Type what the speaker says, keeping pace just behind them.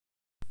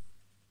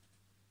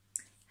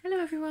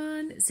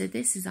everyone. So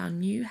this is our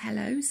new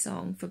hello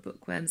song for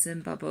Bookworms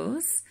and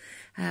Bubbles.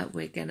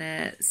 We're going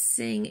to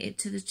sing it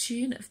to the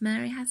tune of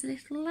Mary Has a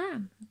Little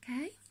Lamb,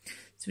 okay?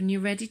 So when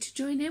you're ready to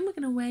join in, we're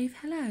going to wave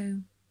hello.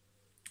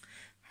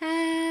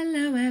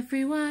 Hello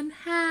everyone,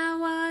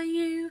 how are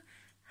you?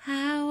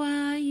 How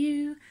are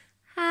you?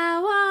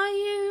 How are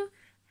you?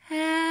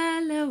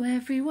 Hello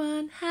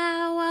everyone,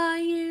 how are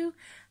you?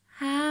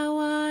 How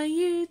are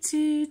you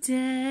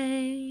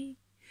today?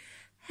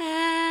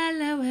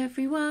 Hello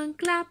everyone,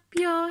 clap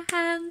your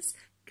hands,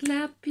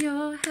 clap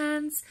your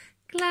hands,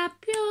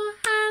 clap your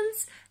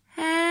hands.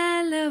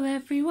 Hello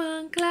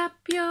everyone, clap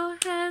your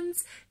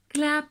hands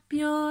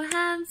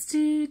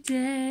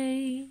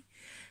today.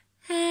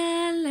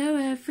 Hello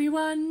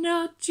everyone,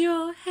 nod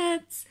your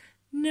heads,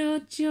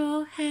 nod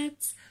your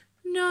heads,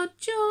 nod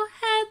your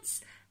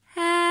heads.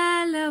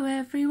 Hello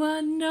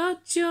everyone,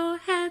 nod your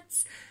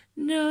heads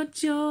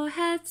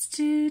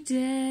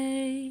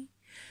today.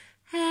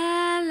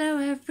 Hello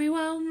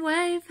everyone,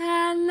 wave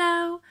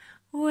hello,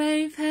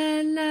 wave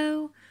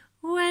hello,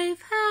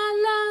 wave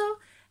hello.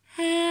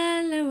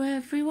 Hello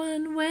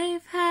everyone,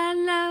 wave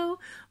hello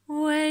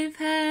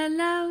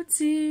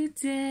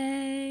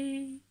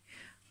today.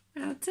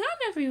 Well done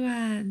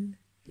everyone.